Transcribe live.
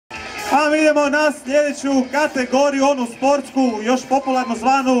A mi idemo na sljedeću kategoriju, onu sportsku, još popularno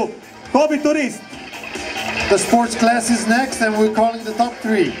zvanu hobi turist. The sports class is next and we're calling the top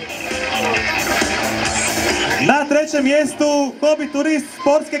 3. Na trećem mjestu hobi turist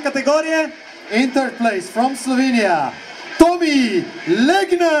sportske kategorije. In third place from Slovenia, Tomi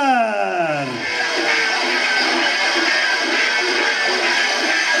Legner.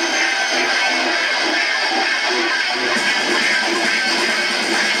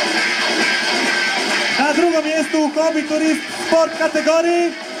 Na drugom mjestu u hobi turist sport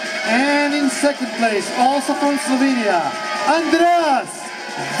kategoriji. And in second place, also from Slovenia, Andreas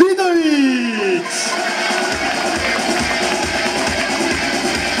Vidović.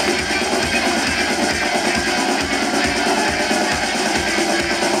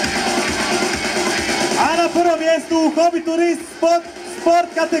 A na prvom mjestu u hobi turist sport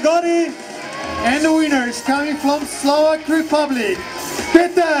kategoriji. And the winner is coming from Slovak Republic,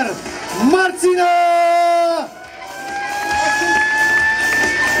 Petar Marcina.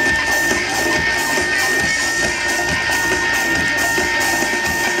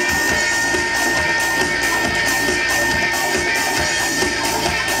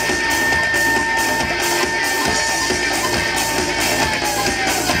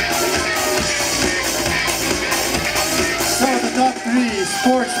 So the top 3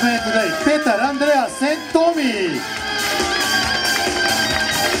 sportsmen today, Petar, Andreas and Tomi.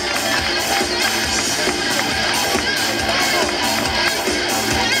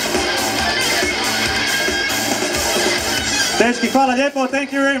 Dečki, hvala lijepo,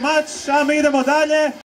 thank you very much, a mi idemo dalje.